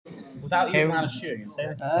without using how to share. You say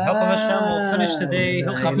that? The help of Hashem will finish today.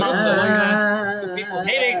 Hilchos Ma'aseh. Two people.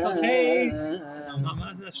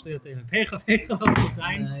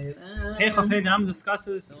 The Ram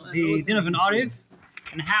discusses the din of an Ariv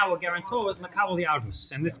and how a guarantor is makabel the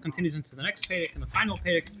arvus, and this continues into the next perek and the final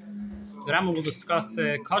perek. The Rambam will discuss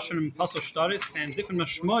kosher and pasal shtaris and different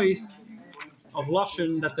mashmois of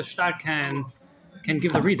lashon that the shtar can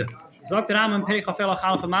give the reader. Zok the Rambam perek hafel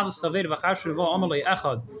achal famadas chaver v'chasher vo amalei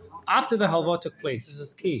echad. After the halva took place, this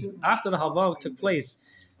is key. After the halva took place,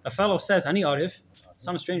 a fellow says, "Ani ariv."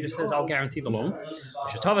 Some stranger says, "I'll guarantee the loan."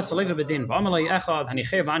 Shetava saleva bedin v'amalei echad hani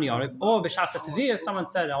chev ani ariv. Or b'shas atviyah, someone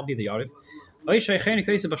said, "I'll be the ariv." Or the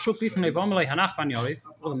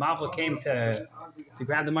Mavla came to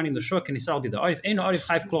grab the money in the shuk and he said, "I'll be the Ariv."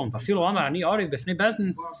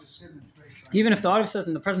 Even if the Ariv says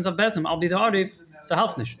in the presence of Bezim, "I'll be the Ariv," so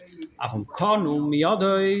help nicht. If there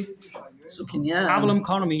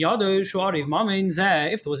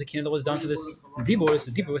was a kinyan that was done to this dibur, it's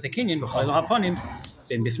the dibur with a kinyan,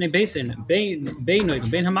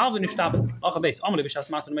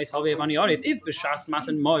 if b'shas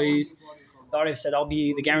matan mois, the Ariv said, "I'll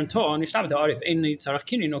be the guarantor." Nishtabet the Ariv ain't tzarach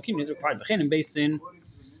kinyan. No kinyan is required. V'chein based in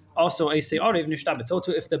also I say Ariv nishtabet. So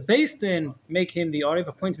too, if the based in make him the Ariv,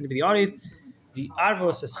 appoint him to be the Ariv, the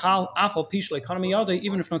arvos is chal afal pish economy yada.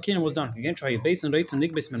 Even if no kinyan was done, again try based in rates and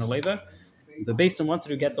nig based in a leva. The based in wanted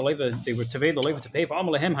to get the leva. They were to pay the leva to pay for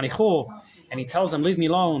amalehem hanicho, and he tells them, "Leave me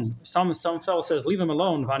alone." Some fellow says, "Leave him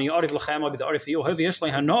alone." Vani Ariv lechem, I'll be the Ariv for you. Heavy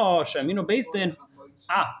yeshlei hanosh. I mean, based in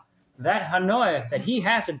that hanoah that he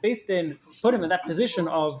has it based in put him in that position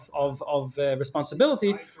of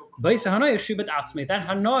responsibility. Based on hanoah shibet atzmei. That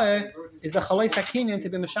hanoah is a chalais hakinyan to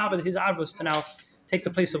be meshabed his arvus to now take the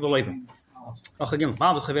place of the leva. The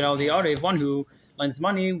Ariv, one who lends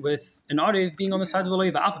money with an Ariv being on the side of the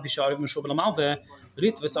leva.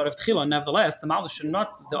 Nevertheless, the Ariv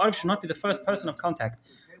should not be the first person of contact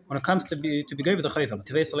when it comes to be given the chayva.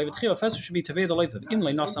 First it should be tevei the leva.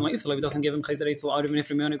 If the leva doesn't give him chayzer eitzel Ariv, and if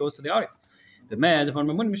Ramon goes to the Ariv. The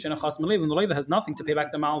leva has nothing to pay back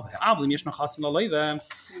the malva.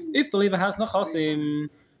 If the leva has nachasim,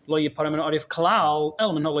 lo yiparim an Ariv kalal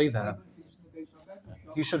elman no leva.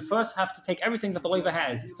 You should first have to take everything that the leva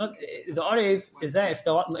has. It's not the Ariv is there if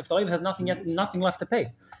the leva has nothing left to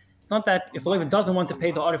pay. It's not that if the leva doesn't want to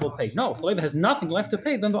pay, the Ariv will pay. No, if the leva has nothing left to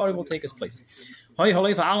pay, then the Ariv will take his place. If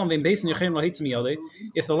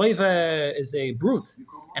the leva is a brute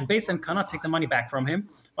and Basin cannot take the money back from him,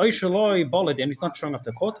 and he's not showing up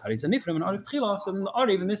to court, so then the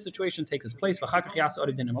Ariv in this situation takes his place. Then the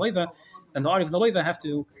Ariv and the leva have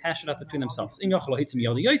to hash it out between themselves. If the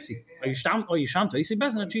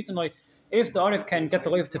Ariv can get the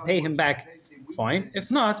leva to pay him back, fine.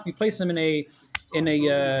 If not, we place him in a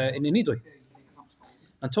nidui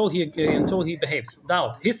until he behaves.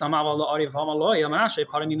 If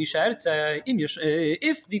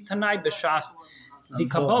the Tanai B'Shas, the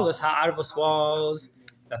Kabbalah's ha'arvus was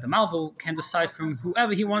that the Malvul can decide from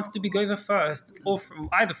whoever he wants to be goyva first, or from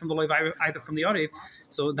either from the leva, either from the Ariv.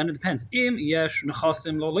 So then it depends. Im yesh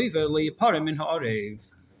nechasim lo leva leyiparim min ha'ariv.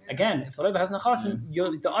 Again, if the leva has nechasim,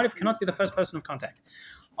 the Ariv cannot be the first person of contact.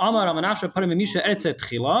 Amar Amanasha parim misha eretze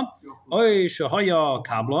tchila, oy shehaya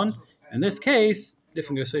kablon. In this case,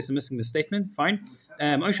 different Yosef is missing the statement. Fine.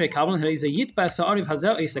 In that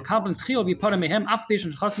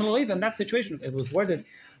situation, it was worded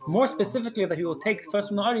more specifically that he will take first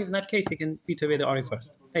from the Ariv. In that case, he can be to the Ariv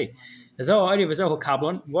first. Hey, what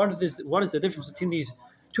is the difference between these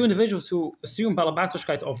two individuals who assume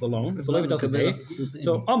balabatoshkeit of the loan if the leva doesn't pay?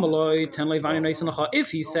 So,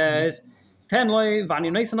 if he says, a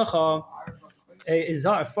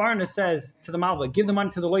foreigner says to the Malva, "Give the money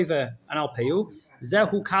to the leva and I'll pay you."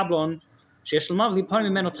 Zehu kablon sheyesh l'mavli parim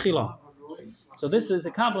mimeno tchila. So this is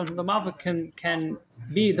a kablon who the Malva can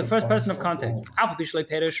be the first person of contact.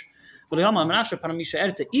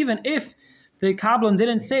 Even if the kablon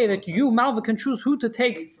didn't say that you Malva can choose who to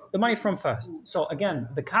take the money from first. So again,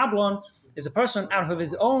 the kablon is a person out of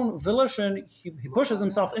his own volition. He pushes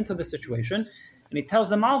himself into the situation, and he tells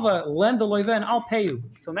the Malva, "Lend the leva and I'll pay you."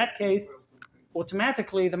 So in that case,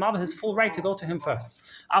 automatically the Malva has full right to go to him first.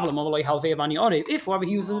 If, however,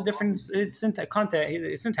 he uses a different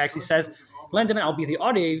syntax, he says, "Lend him and I'll be the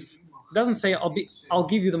Ariv." He doesn't say, I'll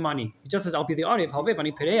give you the money. He just says, "I'll be the Ariv."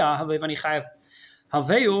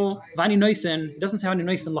 He doesn't say Vani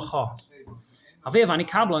Noisen Lacha.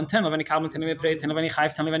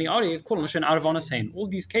 All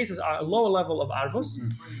these cases are a lower level of arvus.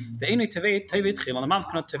 The Mav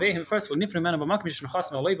cannot tevei him first. If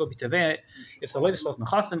the leva was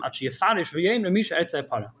nechasim,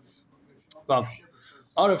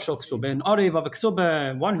 Arav shel ksuba, and Arav of a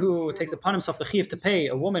ksuba, one who takes upon himself the chiyuv to pay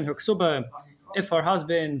a woman her ksuba if her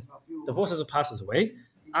husband divorces or passes away.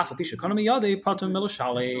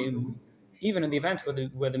 Even in the event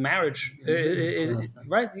where the marriage,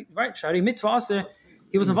 right, shari mitzvah,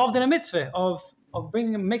 he was involved in a mitzvah of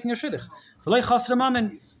making a shidduch.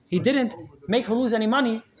 He didn't make her lose any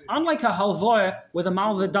money, unlike a halvah where the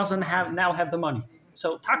malva doesn't have the money.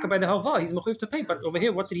 So taka by the halvah, he's mechuyev to pay. But over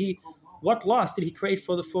here, what loss did he create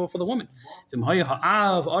for the woman? If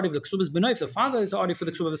the father is the ardi for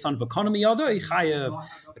the ksuba of the son, a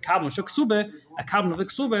carbon of the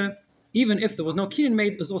ksuba, even if there was no kinyan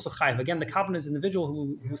made, is also chayav. Again, the carbon is an individual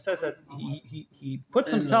who says that he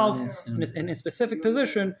puts himself in a specific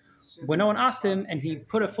position when no one asked him, and he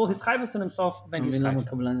put his chayvus in himself, then he's chayav.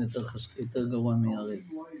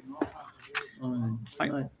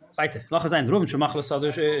 Weiter. Lacha sein, Reuven shemachlas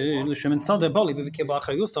Shimon sada bali v'vikeba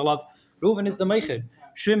achrayus alav. Reuven is the meicher.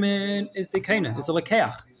 Shimon is the kaina, is the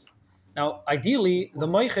lekeach. Now, ideally, the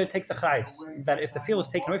meicher takes a chayus. That if the field is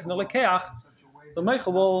taken away from the lekeach, the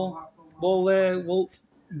meicher will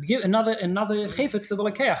give another chayfetz to the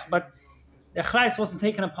lekeach. But the chayus wasn't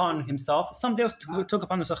taken upon himself. Somebody else took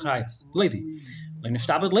upon this chayus. Levi.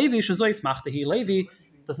 Levi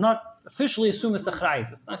does not officially assume it's a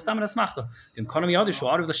chayis. It's not smachta.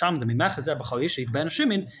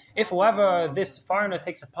 If, however, this foreigner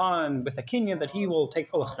takes upon with a kinyan that he will take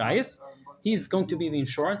full of chayis, he's going to be the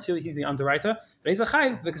insurance. He's the underwriter. He's a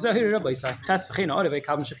chayiv because here Rabbi say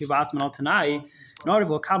Narav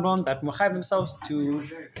will come on that mechayiv themselves to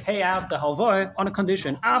pay out the halvah on a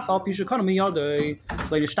condition.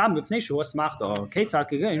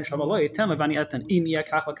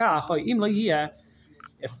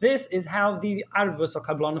 If this is how the arvus or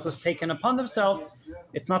kablanus was taken upon themselves,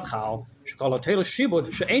 it's not chal. Because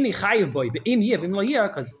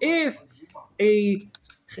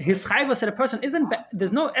if his chayvus at a person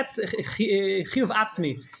there's no chiyuv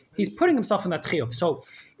atzmi, he's putting himself in that chiyuv. So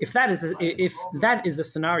if that is a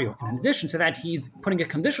scenario, in addition to that, he's putting a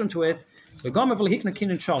condition to it. Two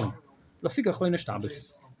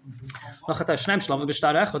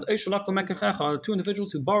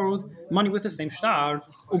individuals who borrowed money with the same star,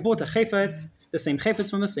 who bought a chayfetz, the same chayfetz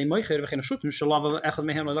from the same moicher,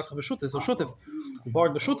 who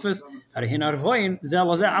borrowed b'shutfes,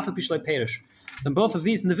 then both of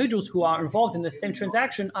these individuals who are involved in the same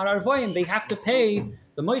transaction are arvoyim. They have to pay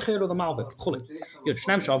the moicher or the malva.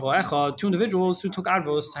 Two individuals who took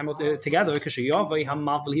arvos together,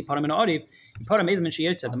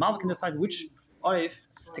 the malva can decide which arif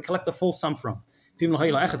to collect the full sum from. So if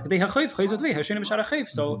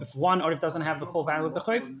one arif doesn't have the full value of the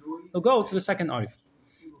chayv, he'll go to the second arif.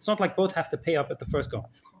 It's not like both have to pay up at the first go.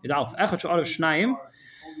 A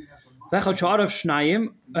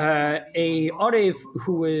arif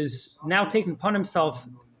who is now taking upon himself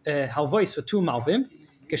halvois for two malvim,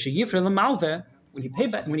 when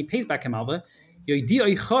he pays back a malva, he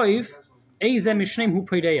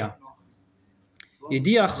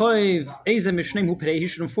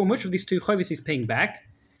should inform which of these two chayvis he's paying back,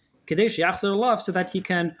 so that he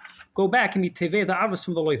can go back and be teveh the arvus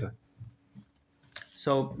from the loiva.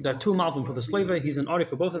 So there are two malvim for the slave. He's an arif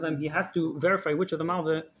for both of them. He has to verify which of the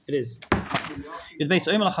malva it is. One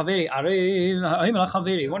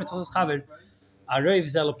tells his chaver,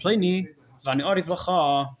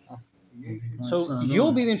 so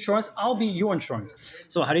you'll be the insurance, I'll be your insurance.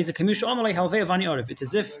 So it's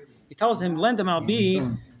as if he tells him, lend him, I'll be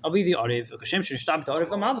the arif.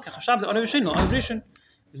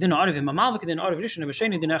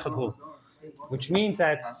 Which means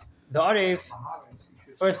that the arif,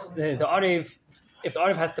 first the arif, if the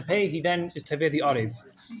arif has to pay, he then is teveh the arif.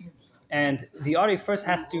 And the arif first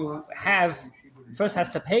has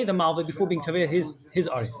to pay the malva before being teveh his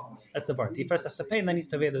arif. That's the part. He first has to pay, and then he's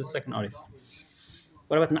teveh the second arif.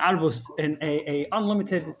 What about an arvus, a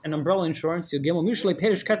unlimited and umbrella insurance? It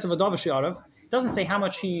doesn't say how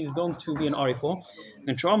much he's going to be an arif for.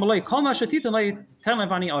 And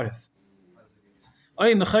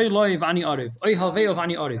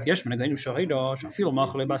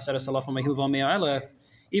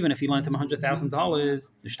even if he lent him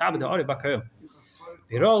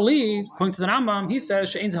 $100,000, according to the Rambam, he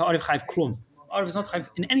says arif is not chayv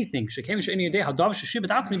in anything.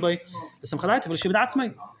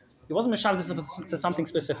 He wasn't mishav to something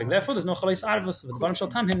specific. Therefore, there's no chalais arvus. V'dvarim shel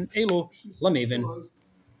tamhin elu lamevin.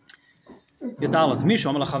 Yadalat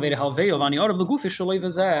mishom lachaveri halvei ovani arv legufi shalei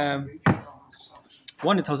v'zeh.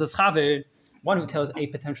 One who tells his chaver, one who tells a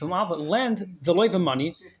potential malva, lend the loiva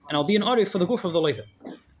money, and I'll be an arif for the goof of the loiva.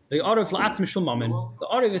 The arif la'atzmi shel mamin. The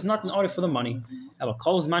arif is not an arif for the money. Elo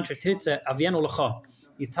kol zman shetirtze avienu lecha.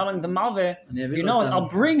 He's telling the Malve, you know, I'll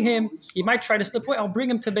bring him. He might try to slip away. I'll bring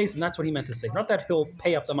him to base, and that's what he meant to say. Not that he'll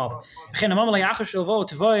pay up the Malve.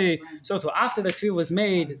 So after the Tvi was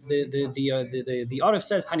made, the Arif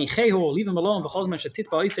says, leave him alone.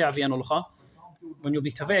 When you'll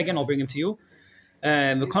be Taveh again, I'll bring him to you.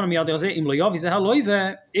 If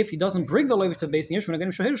he doesn't bring the loiva to the base,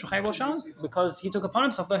 because he took upon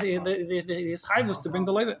himself that his chayv was to bring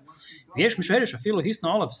the loiva.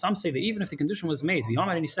 Some say that even if the condition was made,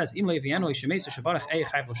 and he says, fine.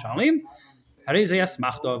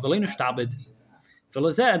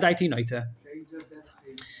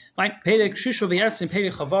 Perek Shisho v'Yes and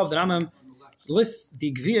Perek Chavav, the Rambam lists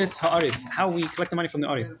the Gvias ha'arif, how we collect the money from the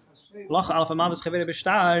arif. Lach alaf amavis chavere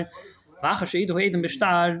b'shtar.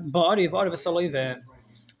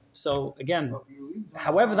 So again,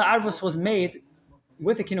 however the arvus was made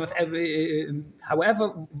with the kingdom,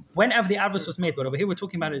 whenever the arvus was made, but over here we're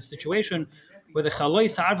talking about a situation where the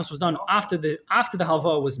chalois arvus was done after the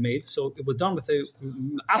halva was made. So it was done with the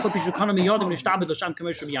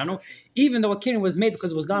even though a kingdom was made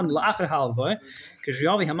because it was done la'achar halva.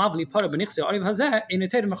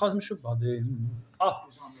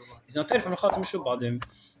 He's not tired from the chatzim shubadim.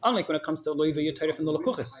 Unlike when it comes to loiva, you're tired from the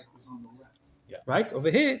lakuchas. Yeah. Right? Over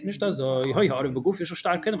here, however,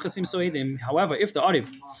 if the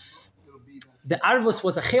arvus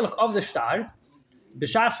was a chelik of the star,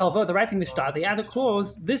 b'shas halva, the writing the star, they add a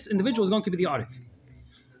clause, this individual is going to be the arif.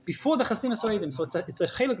 Before the chasim soedim, so it's a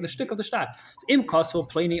chelik, the shtick of the star. So, im kasvel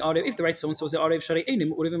pleni arif, if the right so-and-so is the arif, shari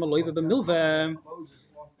enim urivim aloiva b'milva,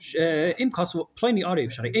 im kasvel pleni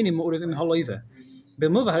arif, shari enim urivim haloiva.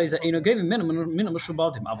 B'milva is a minimum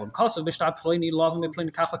shubadim. Avon kasav b'shtar pleni lavim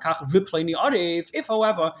pleni kacha kacha v'pleni arif. If,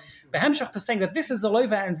 however, behemshach to saying that this is the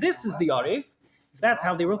loiva and this is the arif, if that's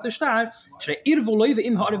how they wrote the shtar, they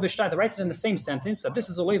write it in the same sentence that this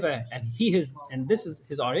is a loiva and this is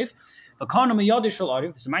his arif. The kana miyadishal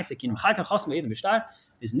arif. This is my sekin. Chaykan chas me'edim b'shtar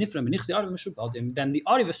is nifra menichzi arif mishubadim. Then the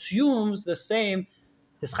arif assumes the same.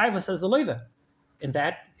 His chayva says the loiva, in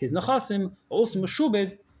that his nachasim also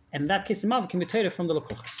meshubed. And in that case, the Malva can be taken from the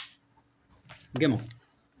Lakuchas. Gimel.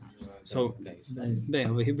 So,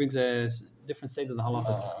 he brings a different state of the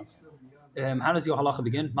halachas. How does your halacha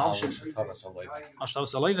begin?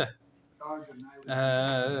 Ashtavas Aloive.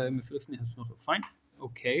 Fine.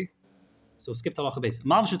 Okay. So, skip the halacha base.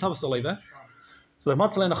 Malva Shatavas Aloive. So,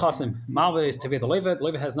 Matzalei Nachasim. Malva is Tevei the Loive. The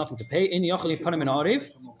Loive has nothing to pay. In Yachali Panim in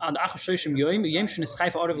Ariv. And Achashishim Yoim. Yem Shin is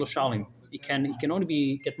Chayfa Ariv L'Shalim. He can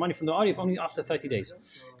only get money from the arif only after 30 days.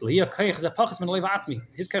 His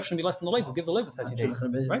keich shouldn't be less than the loiva. We'll give the loiva 30 days,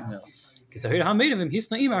 right? Because I heard how made of him. He's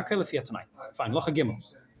naima akelefia tonight. Fine, locha gimel.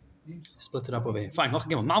 Split it up over here. Fine, locha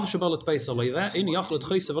gimel. Malv shabalat beis loiva. In yachlet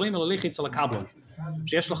chayse v'leim alechitz al kablon.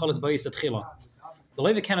 Sheyesh lachalet beis atchila. The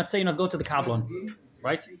loiva cannot say not go to the kablon,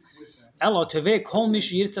 right? Elo tevei kol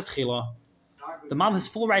mish yirtzat chila. The Malv has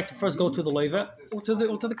full right to first go to the loiva or to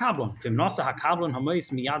the kablon. If nasa hakablon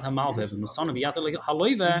hamois miyad hamalve, v'nosana miyad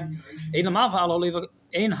haloiva, ein lamalva al loiva,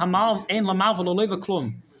 ein lamalva loiva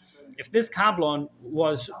klum. If this kablon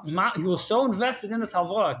he was so invested in this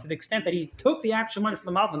halva to the extent that he took the actual money from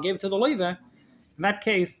the malva and gave it to the loiva, in that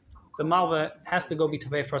case the malva has to go be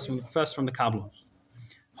taveh first from the kablon.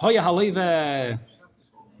 Hoya haloiva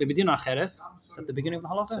b'medina acheres. Is that the beginning of the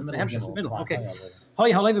halacha? The middle. Okay.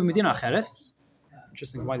 Hoya haloiva b'medina acheres.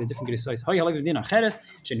 Interesting why the different get size. If the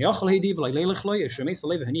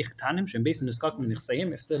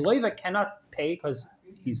loiva cannot pay because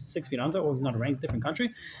he's 6 feet under or he's not arranged in a different country,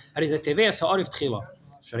 that is a teveas ha'arif tchila.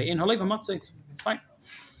 Fine.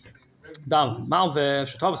 The malva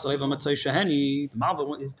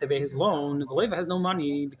is teveh his loan. The loiva has no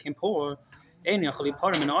money, became poor.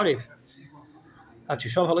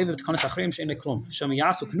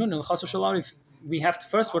 We have to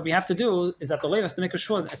first. What we have to do is that the loiva has to make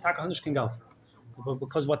sure that Taka Hunish can go,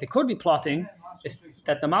 because what they could be plotting is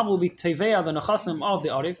that the Mav will be Teveya the Nechasim of the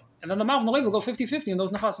Arif, and then the Mav and the loiva will go 50-50 in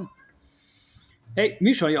those Nechasim. Hey,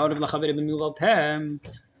 Misha Arif Lachaver ben Milva Tem,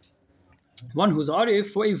 one who's Arif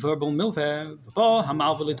for a verbal Milva. Bo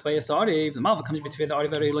Hamal will it by a Arif. The Mav comes between the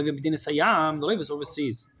Arif and the loiva between Sayam. The loiva is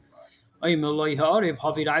overseas. Prove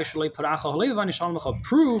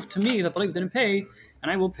to me that the loiva didn't pay,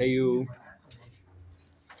 and I will pay you.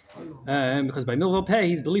 Because by Milva pay,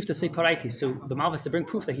 he's believed to say paraiti. So the Malva has to bring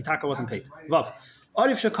proof that Hitaka wasn't paid. Vav.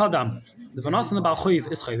 Arif shekadam. The vanas and the Baal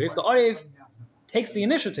Choiv is Choiv. If the Arif takes the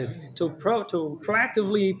initiative to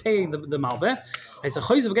proactively pay the Malva, he's a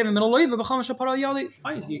Choiv gave him in a loiva, b'cham shapara yali.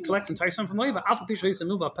 Fine, he collects entire sum from the loiva. Alpha pisha is a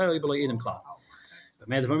Milva pay below Edom klal. But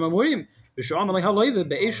made the Mamurim. B'shoam alei haloiva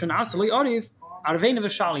be'eshan asali Arif arvein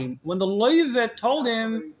v'shalim. When the loiva told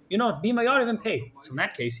him, be my Yariv and pay. So in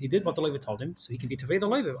that case, he did what the Leva told him, so he can be Tevei the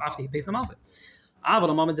Leva after he pays the Malva.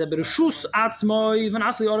 When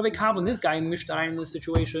this guy mished in this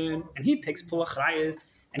situation, and he takes full achrayas,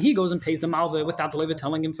 and he goes and pays the Malva without the Leva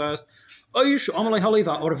telling him first, or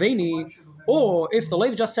if the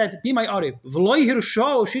Leva just said, be my Ariv,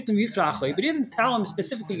 but he didn't tell him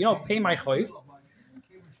specifically, pay my Chayv.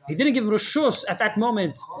 He didn't give him Rishus at that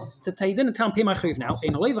moment. He didn't tell him, pay my Chayv now. So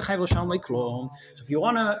if you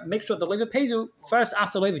want to make sure the Leva pays you, first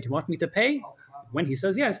ask the Leva, do you want me to pay? When he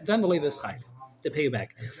says yes, then the Leva is Chayv to pay you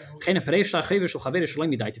back.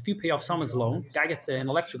 If you pay off someone's loan, guy gets an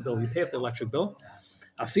electric bill, you pay off the electric bill.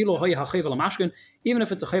 Even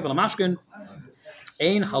if it's a chayv l'mashkin,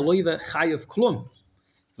 ein haloive chayav klum.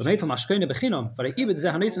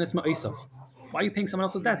 Why are you paying someone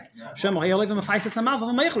else's debts? Could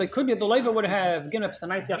be the loiva would have given up a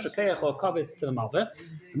nice yashakeach or covet to the malva.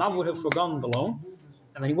 The malva would have forgotten the loan,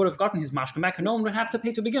 and then he would have gotten his mashkin back, and no one would have to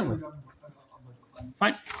pay to begin with.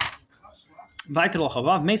 Fine. What happens if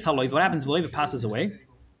the loiva passes away?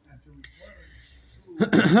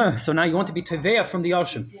 So now you want to be teveya from the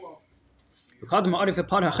Yarshim.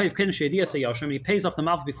 He pays off the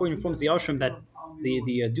mouth before he informs the Yarshim that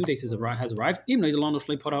the due date has arrived. If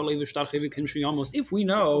we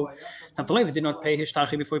know that the Levi did not pay his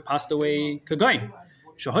shtarchi before he passed away,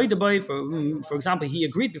 for example, he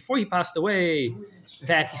agreed before he passed away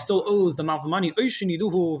that he still owes the mouth money, and we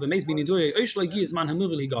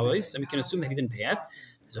can assume that he didn't pay it.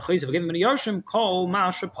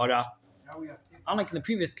 Unlike in the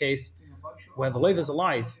previous case, where the Levi is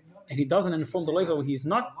alive and he doesn't inform the Levi he's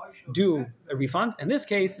not due a refund. In this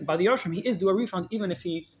case, by the Yarshim, he is due a refund even if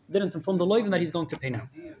he didn't inform the Levi that he's going to pay now.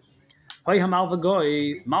 Malva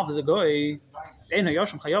is a goy. The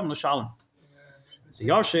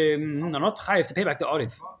Yarshim are not chayiv to pay back the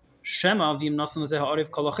Arif. Shema v'im nasan zeh Arif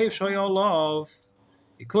kolachiv shoyalav.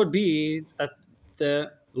 It could be that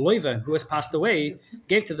the Levi who has passed away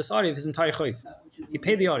gave to this Arif his entire chayiv. He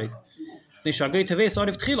paid the Arif. Because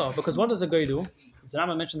what does a guy do? The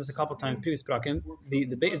Rambam mentioned this a couple of times in previous prakim. The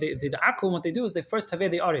akum, what they do is they first taveh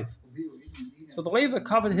the Arif. So the Levi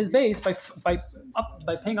covered his base by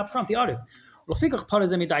paying up front the Arif. That's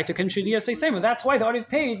why the Arif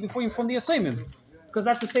paid before you informed the Asaimim. Because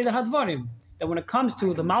that's to say that Hadvarim. That when it comes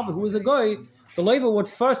to the Malva who is a guy, the Levi would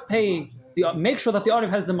first make sure that the Arif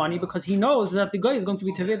has the money because he knows that the guy is going to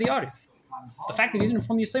be taveh the Arif. The fact that he didn't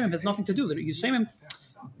inform the Asaimim has nothing to do with it.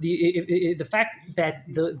 The fact that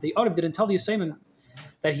the Arif didn't tell the Yisayim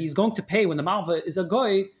that he's going to pay when the Malva is a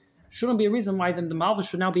goy shouldn't be a reason why then the Malva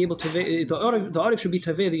should now be able to the Arif should be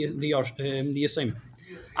tevei the Yisayim.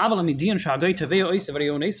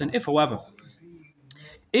 If, however,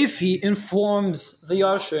 if he informs the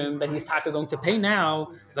Yarshim that he's going to pay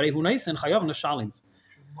now,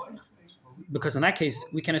 because in that case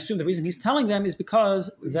we can assume the reason he's telling them is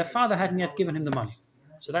because their father hadn't yet given him the money.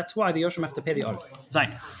 So that's why the Yoshim have to pay the Arif.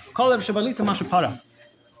 Zayin.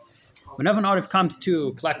 Whenever an Arif comes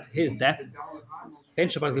to collect his debt, he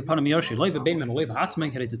has to bring a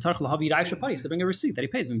receipt that he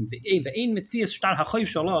paid him.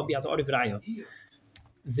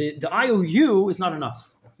 The IOU is not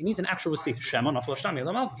enough. He needs an actual receipt.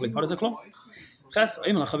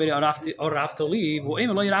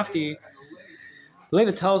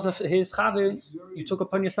 Levi tells his Chavi, you took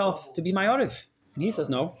upon yourself to be my Arif. And he says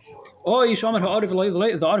no. The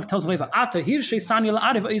Arif tells Levi,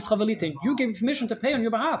 you gave me permission to pay on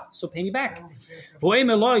your behalf, so pay me back. Or the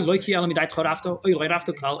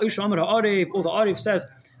Arif says,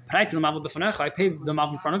 I paid the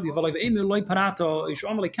Malva in front of you.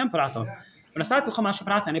 And I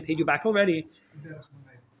paid you back already.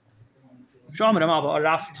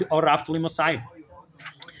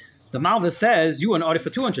 The Malva says, you and Arif for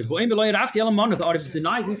 200. The Arif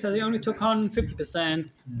denies, he says he only took on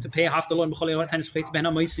 50% to pay half the loan.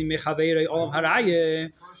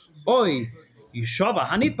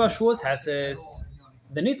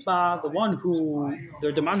 The Nitba, the one who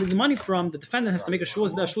they're demanding the money from, the defendant has to make a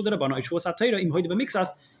shuas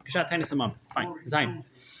fine. Zayin.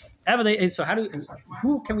 So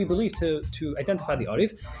who can we believe to identify the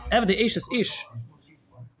Arif?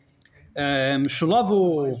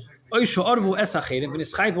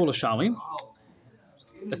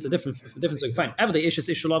 That's a different thing. Fine.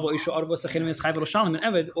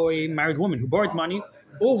 Or a married woman who borrowed money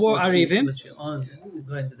or were arivim. But she owned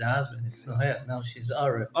going to the husband. It's Mehayat. Now she's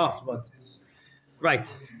Arif. Oh, right.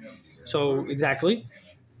 So exactly.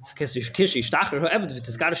 When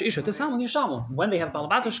they have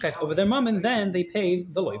balabatoshkeit over their mom, and then they pay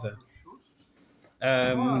the loiva.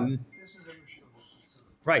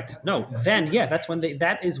 Right. No. Then that's when they.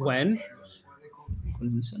 That's when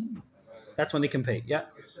they can pay. Yeah.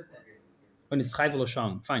 When it's chayv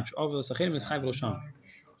l'sham. Fine.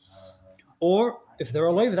 Or if they're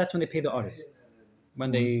alive, that's when they pay the arif. When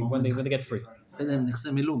they get free.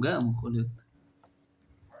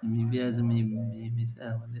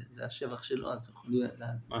 זה השבח שלו, אז תוכלו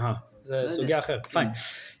לדעת. זה סוגיה אחרת. Fine.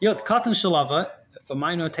 Katan shalava, if a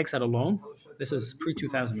minor takes out a loan, this is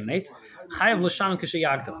pre-2008, chayav l'sham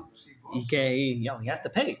k'sheyagdel. He has to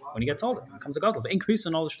pay when he gets older. It becomes a gadol. Increase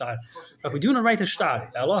in all the shtar. But we do not write a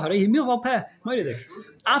shtar. Allah harei milva peh. Moedik.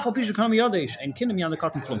 Afal pishu kanam yodesh and kinam yan the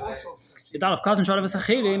katan klum. Yidal of katan sharav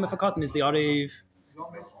esachirim. If a katan is the ariv,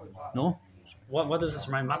 no. What does this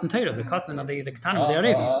rhyme? Matan Torah. The katan of the katanim the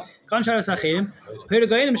ariv. Katan sharav esachirim. Here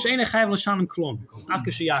goyim she'ene chayav l'shanim klum. Af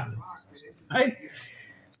k'sheyagdel. Right.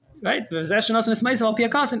 Right, even this meisa,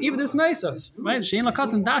 right? She'en la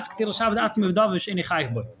katan das k'tir l'shav da'atzim v'dav she'ene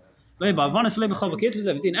chayav boy. I think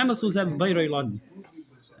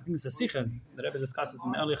it's a sikha. The Rebbe discusses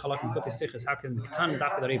in the early halakha and kotis sikhas. How can the katan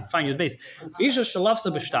dafka the Rebbe find your base? Isha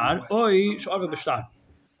shalafsa b'shtar, oi sharva b'shtar. A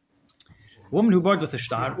woman who bought with a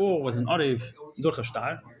shtar, or was an ariv durch a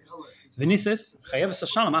shtar, v'nisis chayeves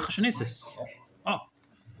hashalom achash nisis.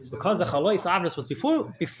 Because the chalois avris was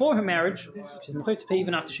before her marriage, she's mechuyev to pay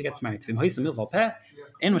even after she gets married. If it's milva peh,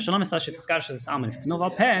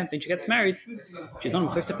 then she gets married. She's not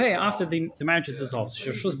mechuyev to pay after the marriage is dissolved.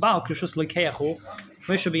 And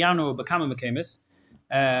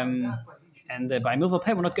by milva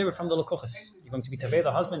peh, we're not given from the lekochas. You're going to be taveh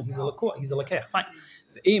the husband. He's a lekeach. Fine.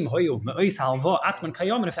 And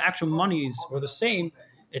if the actual monies were the same,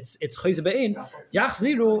 it's chayze be'in.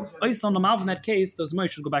 Yachziru ois on the malva in that case. The zmoy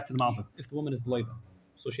should go back to the malva if the woman is the loiva,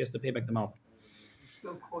 so she has to pay back the malva.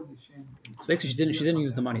 So basically, she didn't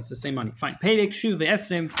use the money. It's the same money. Fine. Perek shuv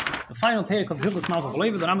ve'esrim. The final perek of hilchos malva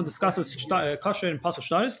loiva. The Rambam discusses kosher and pasuk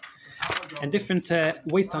shtaris and different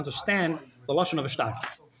ways to understand the lashon of a shtar.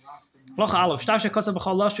 Locha alav shtar shekosav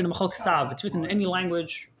b'chol lashon and b'chol ksav. It's written in any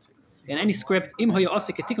language, in any script. Im hoya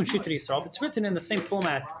osik etikun shitri yisrael. It's written in the same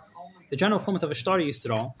format. The general format of a shtar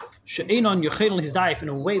Yisrael, she'enon yochel his daif in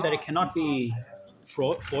a way that it cannot be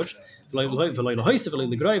forged. If the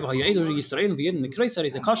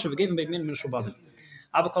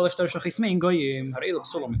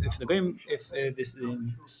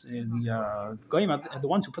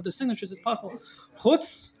ones who put the signatures is possible.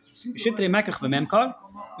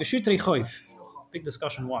 Big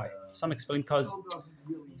discussion why. Some explain because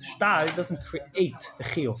shtar doesn't create a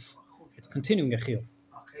chiyuv; it's continuing a chiyuv.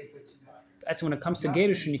 That's when it comes to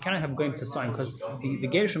Gerushin, you cannot have going to sign because the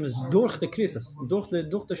Gerushin is durch the krisis, durch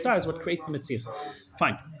the shtar is what creates the mitzvahs.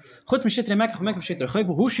 Fine.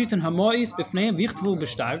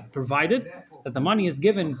 Provided that the money is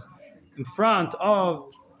given in front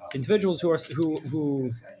of individuals who are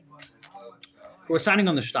signing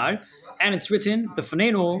on the shtar, and it's written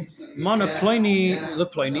b'fneinu mana ploini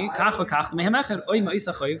leploini kach v'kach mehemecher oy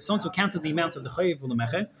ma'isa chayiv. So counted the amount of the chayiv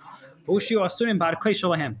u'lemecher v'ushiu asurim bar kei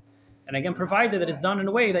shalahem. And again, provided that it's done in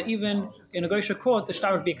a way that even in a goyisha court, the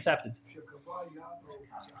shtar would be accepted.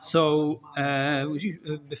 So, however,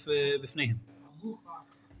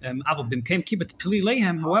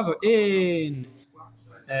 in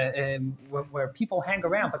where people hang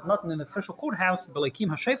around, but not in an official courthouse,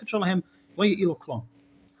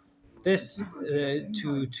 this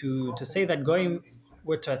to say that goyim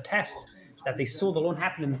were to attest that they saw the loan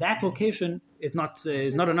happen in that location is not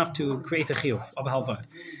enough to create a chiyuv of a halva.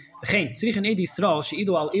 Geen tzrichen edi Yisrael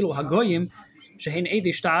sheidu al ilu hagoyim shehen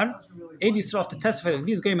edi shtar edi Yisrael to testify that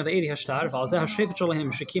these goyim are the edi hashtar v'al zeh hashefet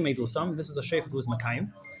sholahim shekim edu sam. This is a shefet who is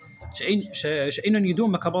makayim she'enon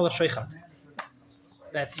yidum makabal sheichat.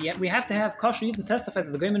 That we have to have kosher yid to testify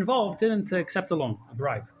that the goyim involved didn't accept a loan, a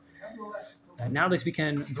bribe. Nowadays we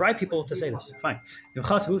can bribe people to say this. Fine.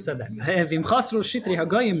 Who said that? V'imchasru shitri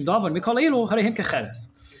hagoyim davar mikol ilu harehim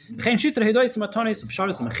kecheres. V'chein shitri hidoyis matonis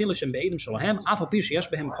b'sharis mechilishem be'edim shalahem afal pi sheyesh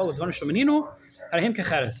behem kol advarim shlomeninu harehim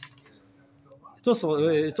kecheres.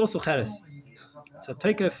 It's also cheres. It's a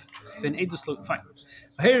toikef v'en edus lo. Fine.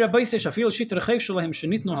 Here Rabbi says shafil shitri chayv shalahem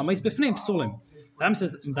shenitnu hameis b'fneim psulim. The Ram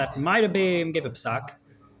says that my Rebbeim gave a psak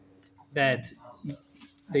that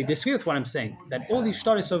they disagree with what I'm saying. That all these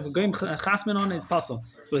shtaris of goyim chasmen on is possible.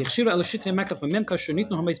 I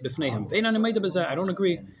don't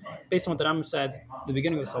agree, based on what the Rambam said at the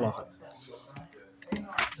beginning of this halacha.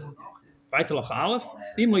 If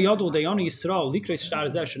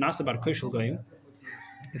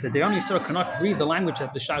the Dayan Yisrael cannot read the language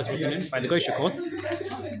that the shtar is written in by the goyish courts,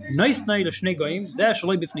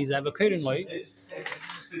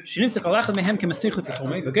 שנמסך על אחד מהם כמסיך לפי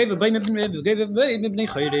תומי, וגבר בי מבני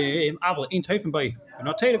חיירים, אבל אין תייפן בי,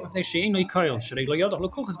 ונותרת מפני שאין לי קייל, שרי לא יודח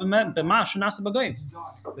לקוחס במה שנעשה בגויים.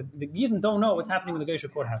 The Yidden don't know what's happening in the Geisha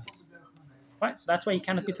courthouses. Right? So that's why he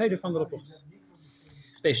cannot be taken from the Lukuchas.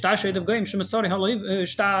 Shtar shade of goyim, shemasori haloiv,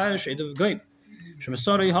 shtar shade of goyim.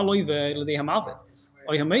 Shemasori haloiv, l'dei hamalvet.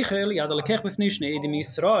 Oy hameichel, yad alekech b'fnei shnei edim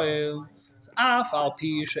Yisrael. Af al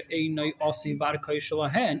pi she'einoi osim bar koish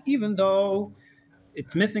lahen, even though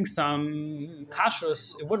it's missing some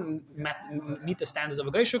kashrus, it wouldn't meet the standards of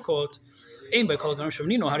a Geisha court. But because it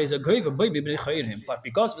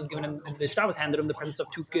was given him, the shtar was handed him in the presence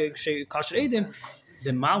of two kasher edim,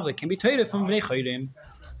 the malva can be taken from bnei chayrim.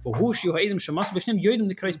 For who shiu ha'edim shemas b'shnim yodim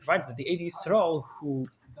the Christ provided that the Eid Yisrael who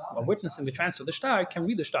are witnessing the transfer of the shtar can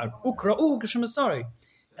read the shtar. Ukra'u k'shemasari,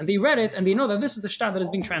 and they read it and they know that this is a shtar that is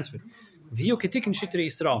being transferred. V'yu ketikin shitri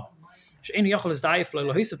Yisrael. She'enu yachol is da'if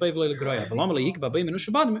le'lohisef b'ev le'legroya. V'lam le'yikba b'ev menu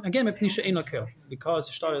shabadim. Again, mepni she'enu kel, because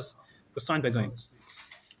the shtar was signed by goyim.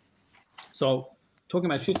 So, talking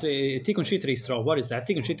about Tikkun Shitri Yisrael, what is that?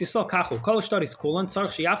 Tikkun Shitri Yisrael, Kachu, Kol Shtar is Kulan,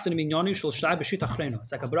 Tzarech Sheyachzin Minyoni Shul Shtar B'Shit Achrena.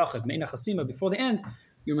 It's like a bracha, Me'ena Chasima, before the end,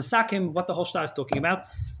 you're masakim what the whole shtar is talking about.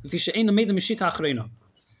 If you she'ena made the B'Shit Achrena.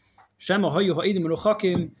 Shema Hoyu Ha'edim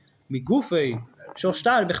Meruchakim, Migufei, Shul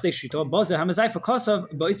Shtar B'Chdei Shita, Baze HaMezai Fakasav,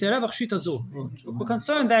 Ba'isei Revach Shita Zu. We're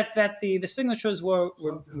concerned that the signatures were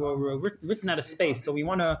written at a space, so we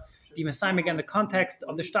want to be masakim again the context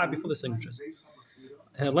of the shtar before the signatures.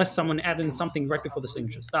 Unless someone add in something right before the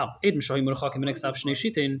signatures. Now, if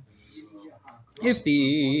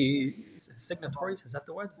the signatories, is that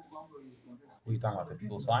the word? What are you talking about? The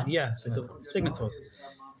people sign? Yeah, signatories.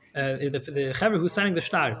 The chaver who's signing the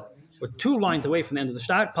shtar were 2 lines away from the end of the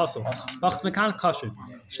shtar. Puzzle. What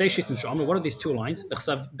are these 2 lines?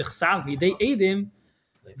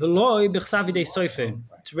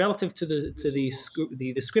 It's relative to the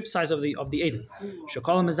script size of the edim.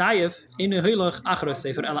 Shekol Mazayev in Hilach Achra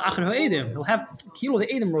Sefer El Achra Edim. He'll have Kilo the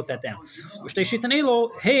Edim wrote that down. Ushtei Shitan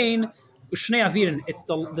Elo Hein Ushnei Avirin. It's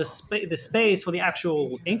the space for the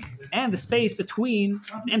actual ink and the space between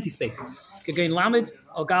the empty space. Kagain Lamed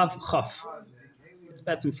Al Gav Chaf. It's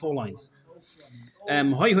about some 4 lines.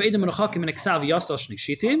 If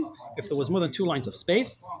there was more than 2 lines of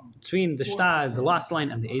space between the shtar, the last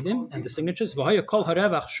line, and the edim and the signatures, but the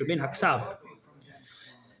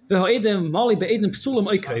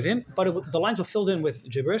lines were filled in with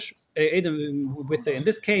gibberish. In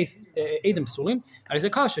this case, edim psulim.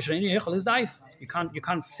 You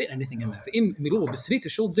can't fit anything in there.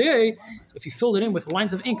 If you filled it in with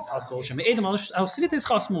lines of ink, the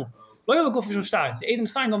edim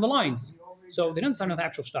signed on the lines. So they didn't sign on the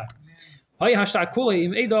actual shtar. So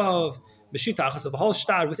the whole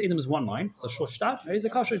shtar with edim is 1 line. It's a short shtar. Is a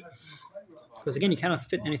kasher. Because again, you cannot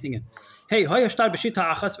fit anything in. Hey, if the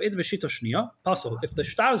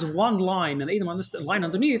shtar is 1 line and edim on this line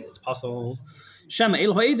underneath, it's possible.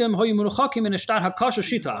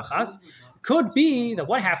 Could be that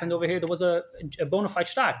what happened over here, there was a bona fide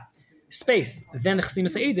shtar. Space. Then the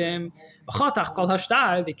Chasimas Eidim,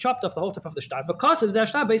 they chopped off the whole tip of the shtar because of the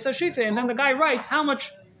shtar based on shita, and then the guy writes how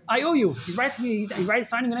much I owe you. He's writing me. He's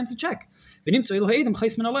signing an empty check. So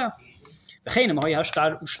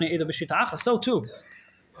too,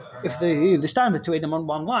 if the shtar and the 2 edim on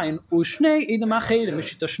 1 line, and the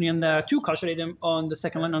 2 kasher edim on the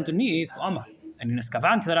 2nd line underneath, and in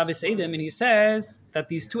Eskavan to the Rabbi Seidim, and he says that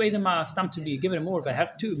these 2 edim are stamped to be given more of a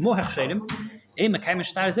more hechshedim. We're Makayim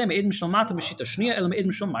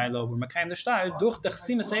the shtar durch the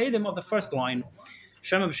Chasimas Eidim of the first line.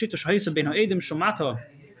 Shema b'shita shahisa ben ha'edim shomata.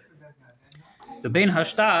 The ben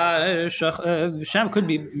hashtar Shema could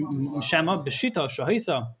be Shema b'shita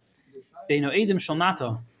shahisa ben ha'edim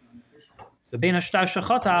shomata. The ben hashtar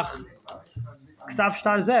shachatach ksav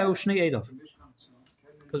shtar zeh shnei edav.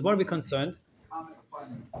 Because what are we concerned?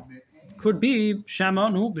 Could be Shema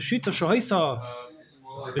no b'shita shahisa.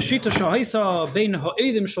 B'shita shahisa bein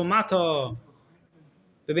ha'edim shomata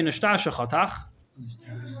v'bein hashtar shachatach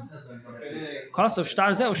kos of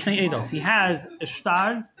shtar zeh shnei edav. He has a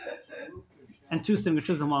shtar and 2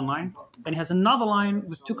 signatures in 1 line, and he has another line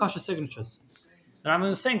with 2 kasher signatures. And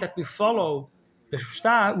I'm saying that we follow the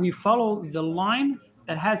shtar, we follow the line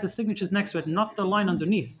that has the signatures next to it, not the line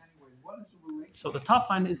underneath. So the top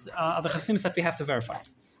line is the chasims that we have to verify.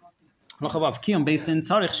 The kiyum based in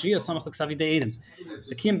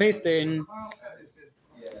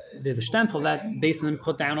the stempel that based in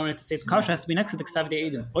put down on it to say it's kasher has to be next to the ksav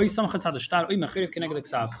de edim. Oy samchat had the shtar, oy mechiriv keneged the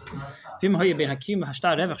ksav. Vim hoye ben hakim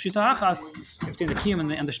hashtar revach shita achas. If in the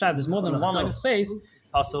kiyum and the shtar there's more than 1 line of space,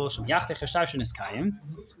 also shem yachtech hashtar shenis kayim.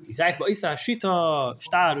 He says bo isa shita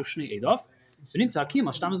shtar u shnei edof. If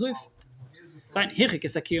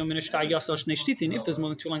there's more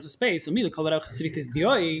than 2 lines of space, and you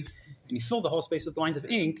fill the whole space with lines of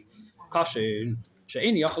ink, unlike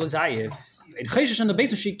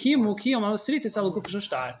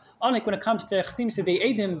when it comes to the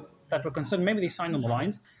Edim that were concerned, maybe they signed on the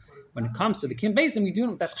lines. When it comes to the Kim Basin, we do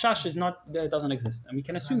know that Chash is not, doesn't exist. And we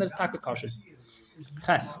can assume that it's Taka Kasha.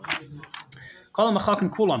 Ches. Kol Machak and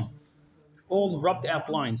Kulam. All rubbed out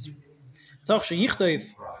lines. Excuse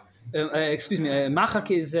me,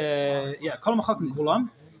 Machak is, Kol Machak and Kulam.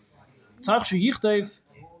 Tzarch Sheyichtov.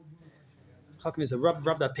 Machak is a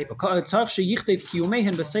rub that paper. Tzarch Sheyichtov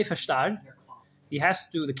Kiyumehen B'Seif HaShtar.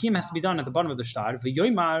 The Kim has to be done at the bottom of the Shtar.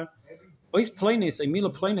 V'yoymar. Ois Plainis, a Mila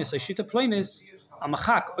Plainis, a Shita Plainis. When the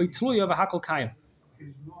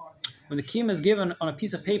kiyum is given on a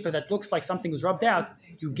piece of paper that looks like something was rubbed out,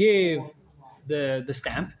 you give the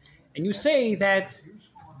stamp, and you say that,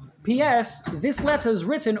 P.S., this letter is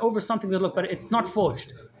written over something that looked, but it's not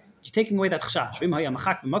forged. You're taking away that chashash.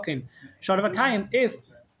 If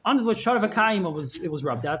under the sharavakayim it was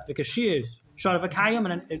rubbed out, the kashir sharavakayim,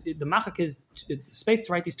 and the machak is space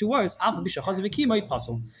to write these 2 words. Alpha bishachazavikimay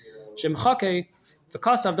pasal. Shemchake. The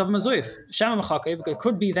kasav dav mazoif shema machake, because it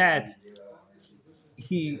could be that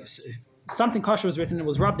something kosher was written and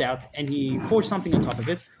was rubbed out, and he forged something on top of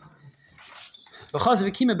it. Because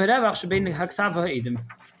vikime berevach shebein haksav ha'edim.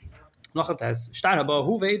 Nochates shtar haba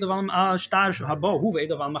hu ve'edav shtar haba hu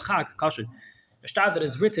ve'edav machak kosher. A shtar that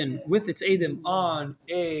is written with its edim on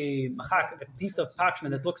a machak, a piece of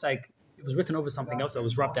parchment that looks like it was written over something else that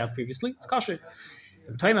was rubbed out previously. It's kosher.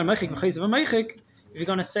 If you're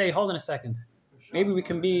going to say, hold on a second. Maybe we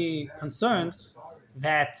can be concerned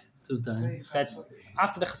that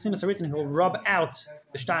after the Chasimus are written, he will rub out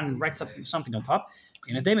the shtar and write something on top.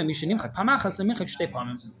 You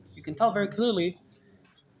can tell very clearly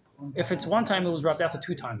if it's 1 time, it was rubbed out to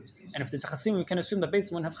 2 times. And if there's a Chasim, we can assume that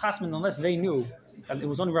basically wouldn't have Chasmin unless they knew that it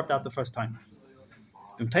was only rubbed out the first time.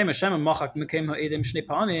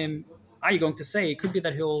 Are you going to say it could be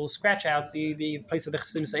that he'll scratch out the place of the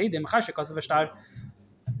Chasimus Eidim because of a shtar?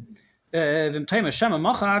 V'mtayim Hashem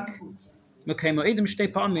machak mekayim edim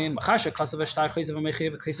shtei pa'amim machasha kasav shtar chayzav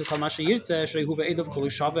mechiv kasav kol masha yirtze shreihu ve'edav kol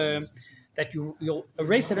shave, that you'll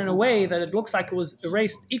erase it in a way that it looks like it was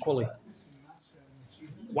erased equally.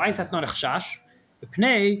 Why is that not a chashash?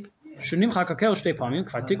 B'pnei shenimchak akel shtei pa'amim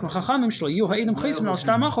kvar tikun chachamim shlo yu ha'edim chayzav al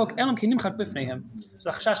shtar machak elam ki nimchak b'fneihem. So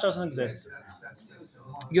the chashash doesn't exist.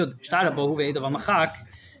 Yud shtar habo ve'edav al machak.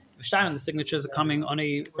 The shtar and the signatures are coming on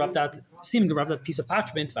a seemingly rubbed out piece of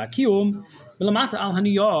parchment, vacuum, milamata al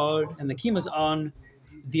haniyar, and the kiyum is on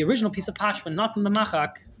the original piece of parchment, not from the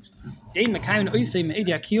machak.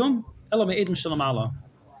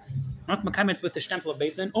 Not mekamet with the stempel of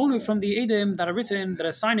basin, only from the edim that are written, that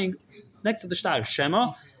are signing next to the shtar.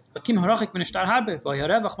 Shema, vakim harachik min shtar harbe,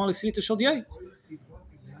 vayarevach mal isrita shel diyay.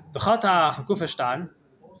 V'chata hakuf shtar,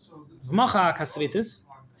 v'machak hasritis,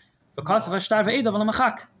 v'kasav shtar ve'edav al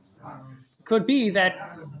machak. Could be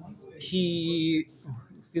that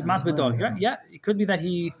it must be done. Yeah, it could be that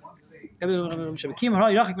the Revach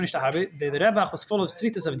was full of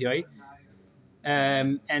sritas of diyai,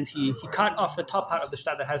 and he cut off the top part of the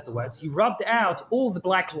shtar that has the words. He rubbed out all the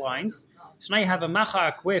black lines. So now you have a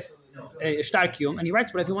machak with a shtar kiyum, and he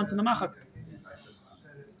writes whatever he wants in the machak.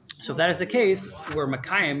 So if that is the case, we're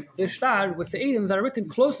makayim the shtar with the edim that are written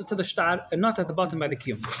closer to the shtar and not at the bottom by the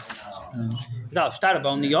kiyum. The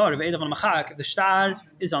shtar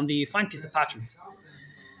is on the fine piece of parchment,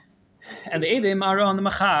 and the edim are on the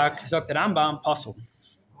machak. Sagt the Rambam pasul.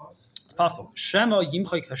 It's pasul. Shema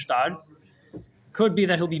yimchik hashtar could be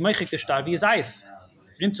that he'll be meichik the shtar via zayif.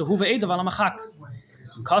 Rimtzu huve edim al machak.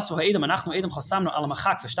 Kasu ha'edim anachnu edim chasamnu al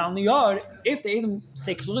machak v'shtar niyar. If the edim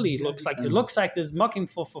say clearly, it looks like there's mocking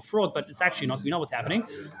for fraud, but it's actually not. We know what's happening.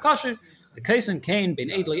 Kasher the case in Cain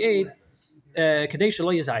ben eid le'eid kadesh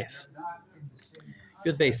lo yazayif.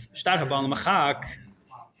 Good base. Shtar habal machak.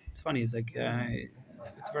 It's funny. It's like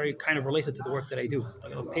it's very kind of related to the work that I do,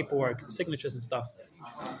 like paperwork, signatures, and stuff.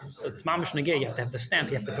 So it's mamish negay. You have to have the stamp.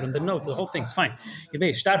 You have to put in the note. The whole thing's fine. Good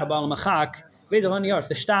base. Shtar habal machak.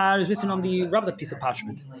 The shtar is written on the rubbed piece of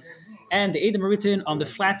parchment, and the edim are written on the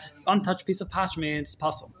flat, untouched piece of parchment. It's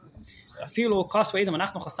possible. If the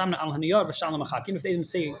edim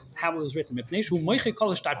say how it was written, if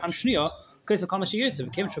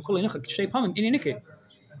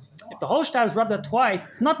the whole shtar is rubbed out twice,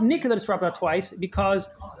 it's not nikah that it's rubbed out twice, because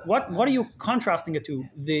what are you contrasting it to?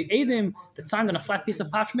 The edim that signed on a flat piece of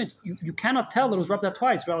parchment, you cannot tell that it was rubbed out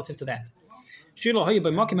twice relative to that. You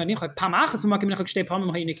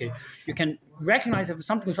can recognize if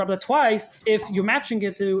something goes dropped twice if you're matching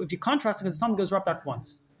it to, if you contrast it if something goes dropped out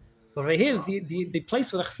once. But right here, the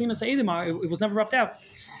place where the Chasima Sa'idim are, it was never rubbed out.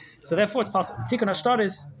 So therefore, it's possible. Tikkun HaShtar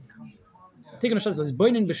is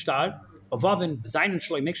Boinin B'Shtar, Vavin, Zayin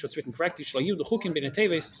Shloi, make sure it's written correctly. Shloi Yud, the Chukin, Ben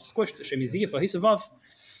Teves, squished, Shemiziyah, for his Vav.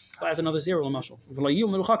 Add another zero, Lamashal. V'Layu,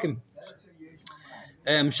 Meluchakim.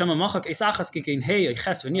 Shema Machak, Isachas, Kikin, Hey,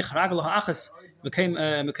 Ches, V'nich, Ragel, Ha'achas, became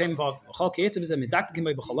Vav, Chal Kietzev, Medaktikim,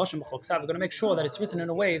 by B'Chalosh, and B'Chal Ksav. We're going to make sure that it's written in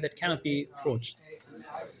a way that cannot be forged.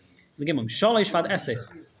 Begin Shalei Shvad Eseh.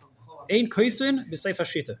 Ein Koisvin, B'Seif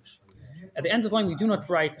HaShita. At the end of the line, we do not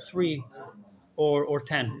write 3 or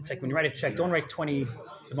 10. It's like when you write a check, don't write 20.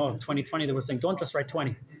 2020, they were saying, don't just write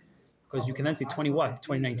 20. Because you can then say 20 what?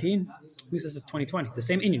 2019? Who says it's 2020? The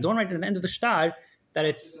same Indian. Don't write at the end of the shtar that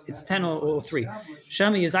it's 10 or 3.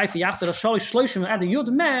 Shemi Yazaifi Yachzar Shali Shloshim add the Yud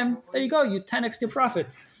Mem. There you go, you 10x your profit.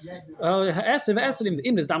 You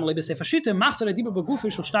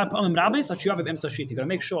gotta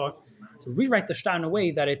make sure to rewrite the shtar in a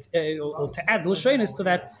way that it or to add l'shonis so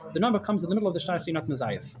that the number comes in the middle of the shtar so you're not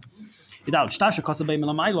mezayef.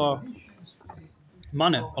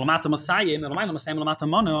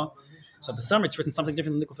 So the summary it's written something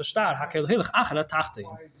different than the shtar. If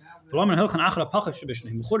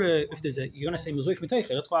there's a, you're going to say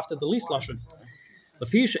let's go after the least lashon.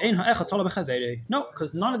 No,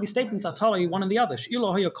 because none of these statements are totally one and the other.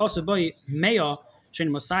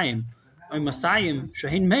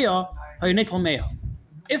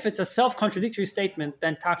 If it's a self-contradictory statement,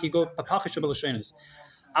 then you go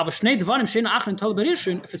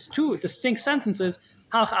if it's two distinct sentences,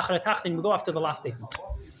 we go after the last statement.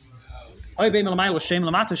 Okay,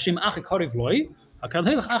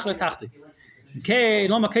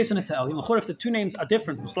 if the two names are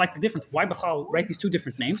different, slightly different, why write these two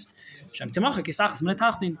different names? So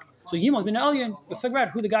Yimon bin Elyon, you figure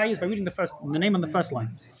out who the guy is by reading the name on the first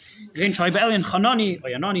line. You should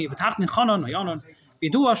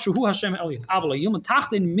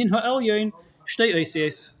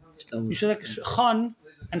like Chan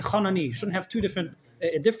and Chanani. You shouldn't have two different,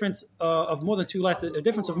 a difference of more than two letters, a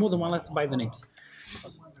difference of more than one letter by the names.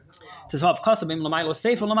 What's a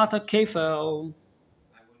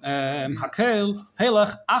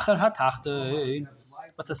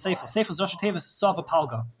seifel? Seifel is Rosh Tevis Sava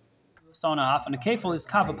Palga, so and a half, and a kefel is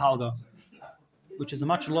Kava Palga, which is a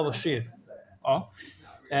much lower shear.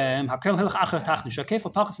 Hakel hilach acher tachnish. A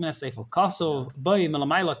kefel palgas min a seifel. Kasov boy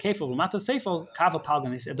melamayla kefel lamata seifel Kava Palga.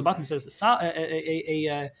 And at the bottom it says a Sava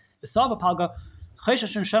Palga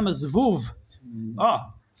cheshash shem zvuv.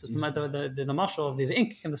 So it's the marshal of the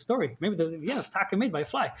ink in the story. Maybe it's taka made by a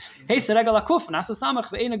fly. Hey, seregal akuf nasa samach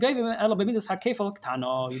ve'ena gave ela b'midas hakefel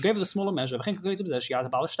ktano. You gave the smaller measure. You have the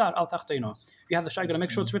shah. You got to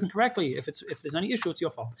make sure it's written correctly. If there's any issue, it's your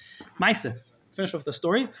fault. Maisa. Finish off the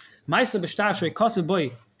story. Maisa b'shtar shei kosev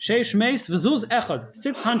boy sheish meis v'zuz echad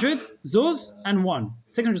 600 zuz and 1.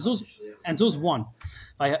 600 zuz and zuz 1.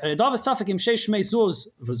 By Dava Safakim sheish meis zuz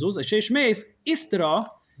v'zuz a sheish meis istra.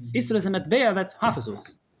 Isra is a metbeya that's half a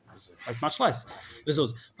zuz. It's much less.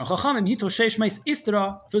 V'zuz. Chachamim yito sheish meis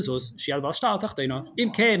istra v'zuz shial bal shtar tachtoino.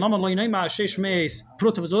 Im ke lama lo yinayma sheish meis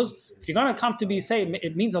prut v'zuz. If you're going to come to be say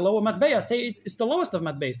it means a lower matbeya, say it's the lowest of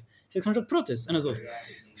matbeis, 600 prutis and a zuz.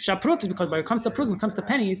 Shaprutis, because when it comes to prut, when it comes to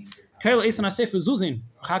pennies, first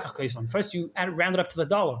you round it up to the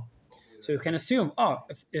dollar. So you can assume,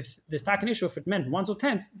 if there's taken issue, if it meant ones or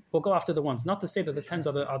tens, we'll go after the ones, not to say that the tens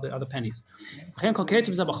are the pennies.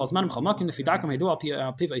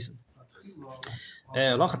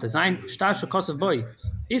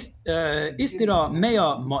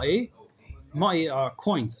 Ma'i are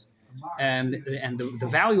coins, and the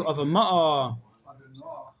value of a ma'a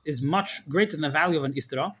is much greater than the value of an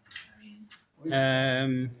istira,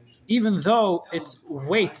 even though its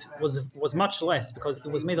weight was much less because it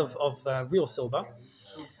was made of real silver.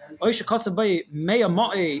 When take 100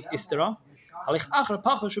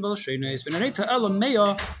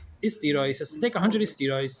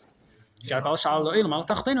 istirais,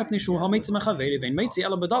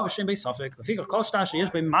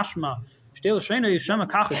 still shene shema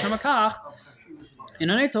kach in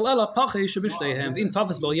a netel ela pache shebishlehem in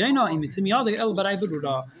tafes boyena in mitzim yade el barai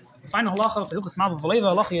beruda final halacha of hilchos mabel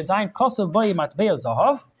veleva halacha yedzayin kosev boy matbeya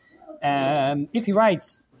zahav. If he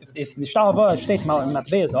writes if the shtalava states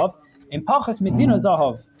matbeya zahav in paches medina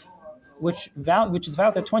zahav which is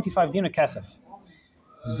valued at 25 dinar kesef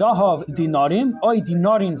zahav dinarim oy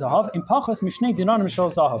dinarin zahav in paches mishnei dinarim shel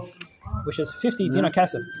zahav which is 50 dinar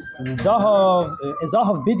kesef. Zahav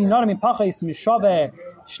bidinarim in pachas mishave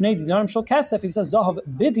shnei dinarim shel kesef. If he says zahav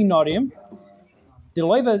bidinarim, The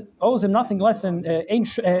loiva owes him nothing less than ein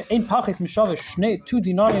pachis mishavish 2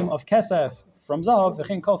 dinarim of kesef from zahav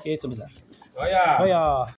v'chein kol ki etzem zeh.